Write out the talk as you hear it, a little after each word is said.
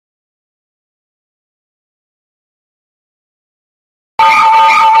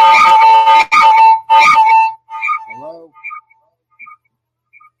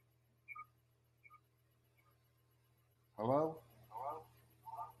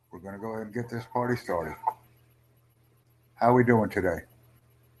We're going to go ahead and get this party started. How are we doing today?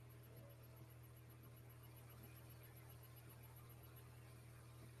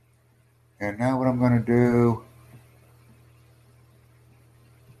 And now what I'm going to do,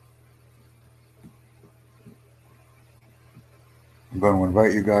 I'm going to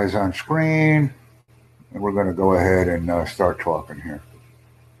invite you guys on screen, and we're going to go ahead and start talking here.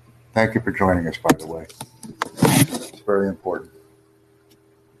 Thank you for joining us, by the way. It's very important.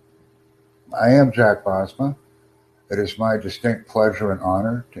 I am Jack Bosma. It is my distinct pleasure and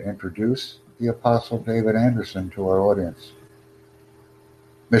honor to introduce the Apostle David Anderson to our audience.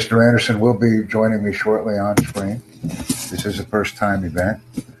 Mr. Anderson will be joining me shortly on screen. This is a first-time event,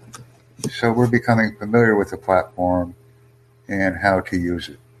 so we're becoming familiar with the platform and how to use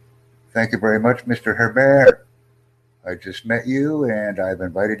it. Thank you very much, Mr. Herbert. I just met you, and I've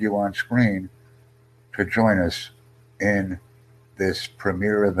invited you on screen to join us in this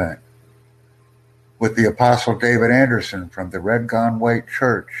premier event with the Apostle David Anderson from the Red Gone White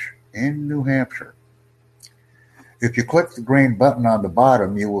Church in New Hampshire. If you click the green button on the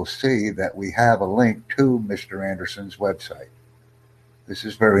bottom, you will see that we have a link to Mr. Anderson's website. This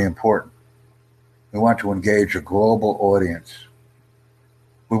is very important. We want to engage a global audience.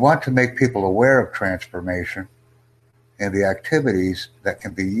 We want to make people aware of transformation and the activities that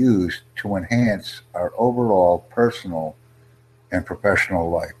can be used to enhance our overall personal and professional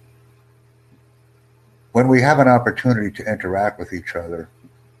life. When we have an opportunity to interact with each other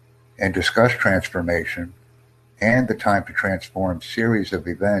and discuss transformation and the Time to Transform series of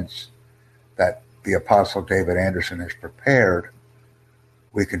events that the Apostle David Anderson has prepared,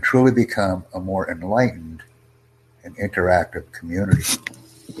 we can truly become a more enlightened and interactive community.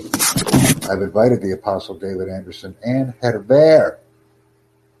 I've invited the Apostle David Anderson and Herbert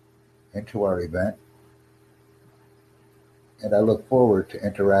into our event, and I look forward to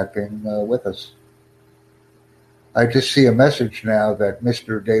interacting with us. I just see a message now that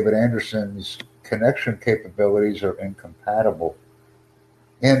Mr. David Anderson's connection capabilities are incompatible.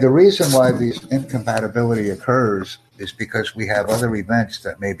 And the reason why this incompatibility occurs is because we have other events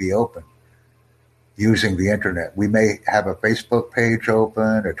that may be open using the internet. We may have a Facebook page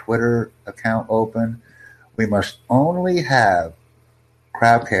open, a Twitter account open. We must only have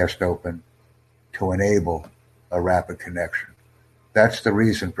Crowdcast open to enable a rapid connection. That's the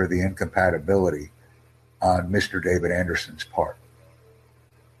reason for the incompatibility on Mr. David Anderson's part.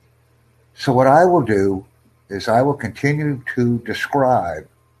 So what I will do is I will continue to describe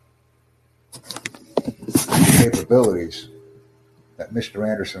the capabilities that Mr.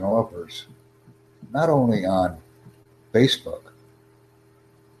 Anderson offers, not only on Facebook,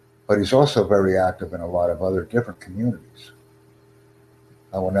 but he's also very active in a lot of other different communities.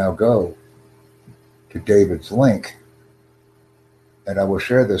 I will now go to David's link, and I will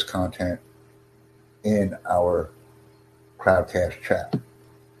share this content in our Crowdcast chat,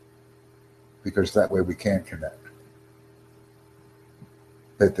 because that way we can connect.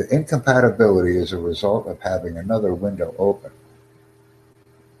 That the incompatibility is a result of having another window open.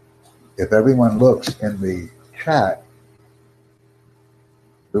 If everyone looks in the chat,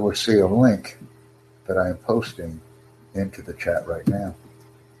 we will see a link that I am posting into the chat right now.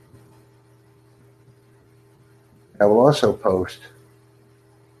 I will also post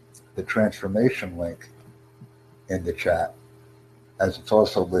the transformation link in the chat, as it's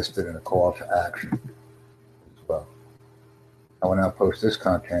also listed in a call to action as well. I will now post this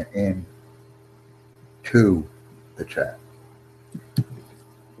content in to the chat.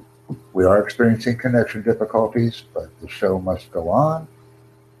 We are experiencing connection difficulties, but the show must go on,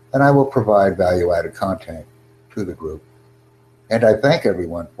 and I will provide value-added content to the group. And I thank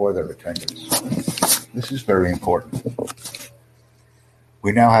everyone for their attendance. This is very important.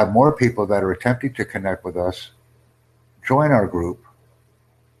 We now have more people that are attempting to connect with us. Join our group,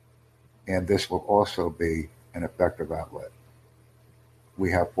 and this will also be an effective outlet. We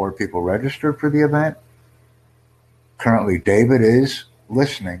have 4 people registered for the event. Currently, David is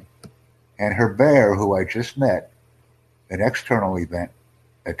listening, and Herbert, who I just met, an external event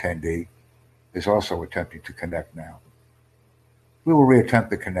attendee, is also attempting to connect now. We will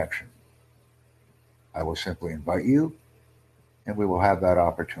reattempt the connection. I will simply invite you, and we will have that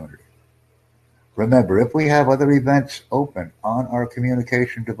opportunity. Remember, if we have other events open on our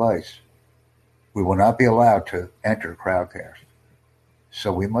communication device, we will not be allowed to enter Crowdcast.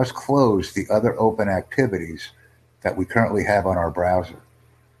 So we must close the other open activities that we currently have on our browser.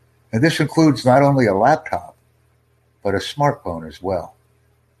 And this includes not only a laptop, but a smartphone as well.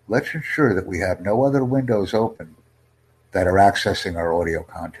 Let's ensure that we have no other windows open that are accessing our audio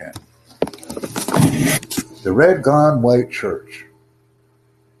content. The Red Gone White Church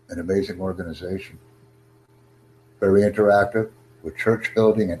an amazing organization, very interactive with church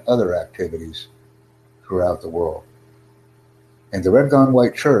building and other activities throughout the world. And the Red Gone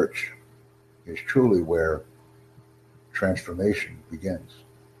White Church is truly where transformation begins.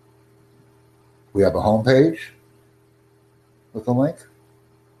 We have a homepage with a link.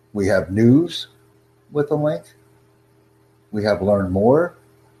 We have news with a link. We have learn more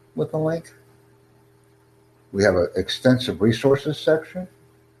with a link. We have an extensive resources section.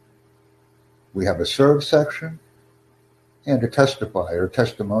 We have a serve section and a testify or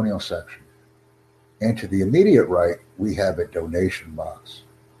testimonial section. And to the immediate right, we have a donation box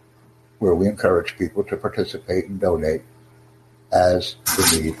where we encourage people to participate and donate as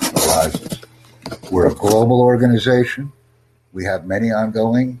the need arises. We're a global organization. We have many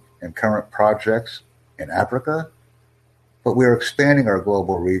ongoing and current projects in Africa, but we are expanding our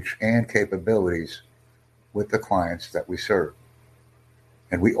global reach and capabilities with the clients that we serve.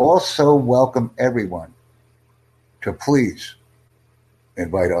 And we also welcome everyone to please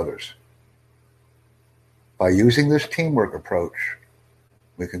invite others. By using this teamwork approach,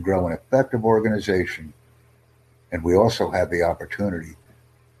 we can grow an effective organization, and we also have the opportunity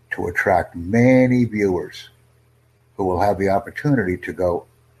to attract many viewers who will have the opportunity to go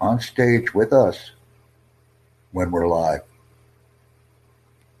on stage with us when we're live.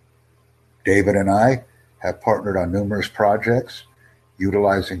 David and I have partnered on numerous projects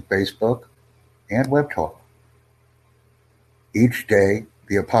utilizing Facebook and WebTalk. Each day,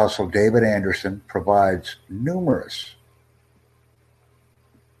 the Apostle David Anderson provides numerous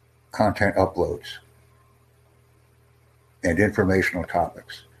content uploads and informational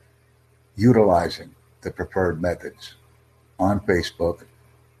topics utilizing the preferred methods on Facebook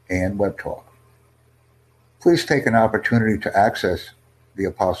and WebTalk. Please take an opportunity to access the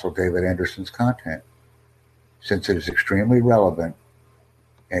Apostle David Anderson's content, since it is extremely relevant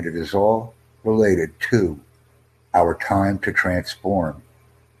and it is all related to our Time to Transform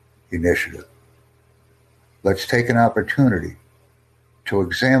initiative. Let's take an opportunity to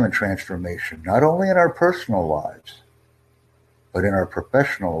examine transformation, not only in our personal lives, but in our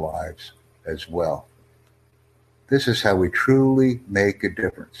professional lives as well. This is how we truly make a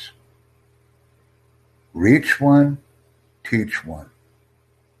difference. Reach one, teach one.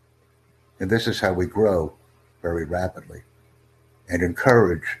 And this is how we grow very rapidly and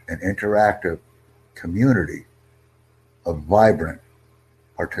encourage an interactive community of vibrant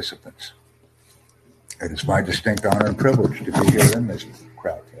participants. It is my distinct honor and privilege to be here in this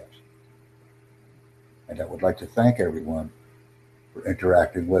crowdcast. And I would like to thank everyone for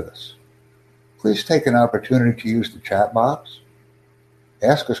interacting with us. Please take an opportunity to use the chat box,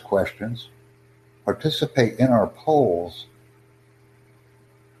 ask us questions, participate in our polls,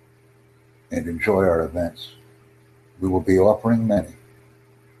 and enjoy our events. We will be offering many.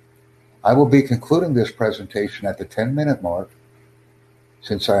 I will be concluding this presentation at the 10-minute mark,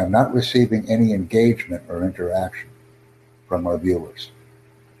 since I am not receiving any engagement or interaction from our viewers.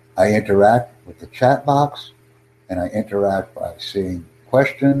 I interact with the chat box, and I interact by seeing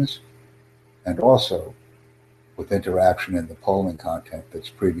questions and also with interaction in the polling content that's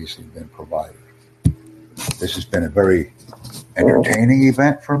previously been provided. This has been a very entertaining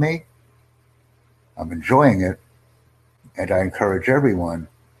event for me. I'm enjoying it, and I encourage everyone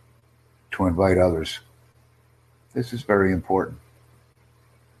to invite others. This is very important.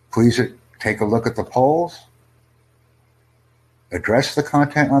 Please take a look at the polls, address the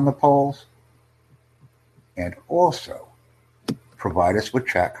content on the polls, and also provide us with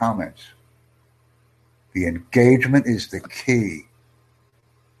chat comments. The engagement is the key.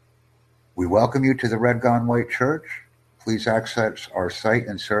 We welcome you to the Red Gone White Church. Please access our site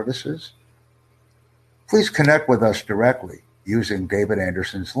and services. Please connect with us directly using David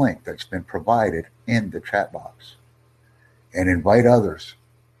Anderson's link that's been provided in the chat box, and invite others.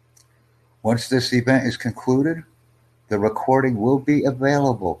 Once this event is concluded, the recording will be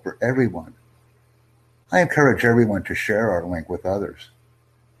available for everyone. I encourage everyone to share our link with others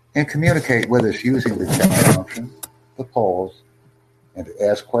and communicate with us using the chat function, the polls, and the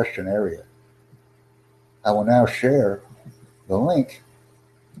ask question area. I will now share the link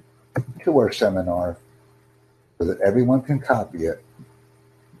to our seminar so that everyone can copy it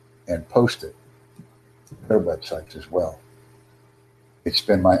and post it to their websites as well. It's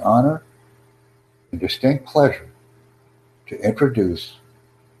been my honor and distinct pleasure to introduce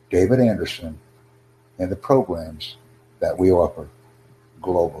David Anderson and the programs that we offer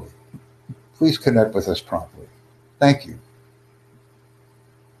globally. Please connect with us promptly. Thank you.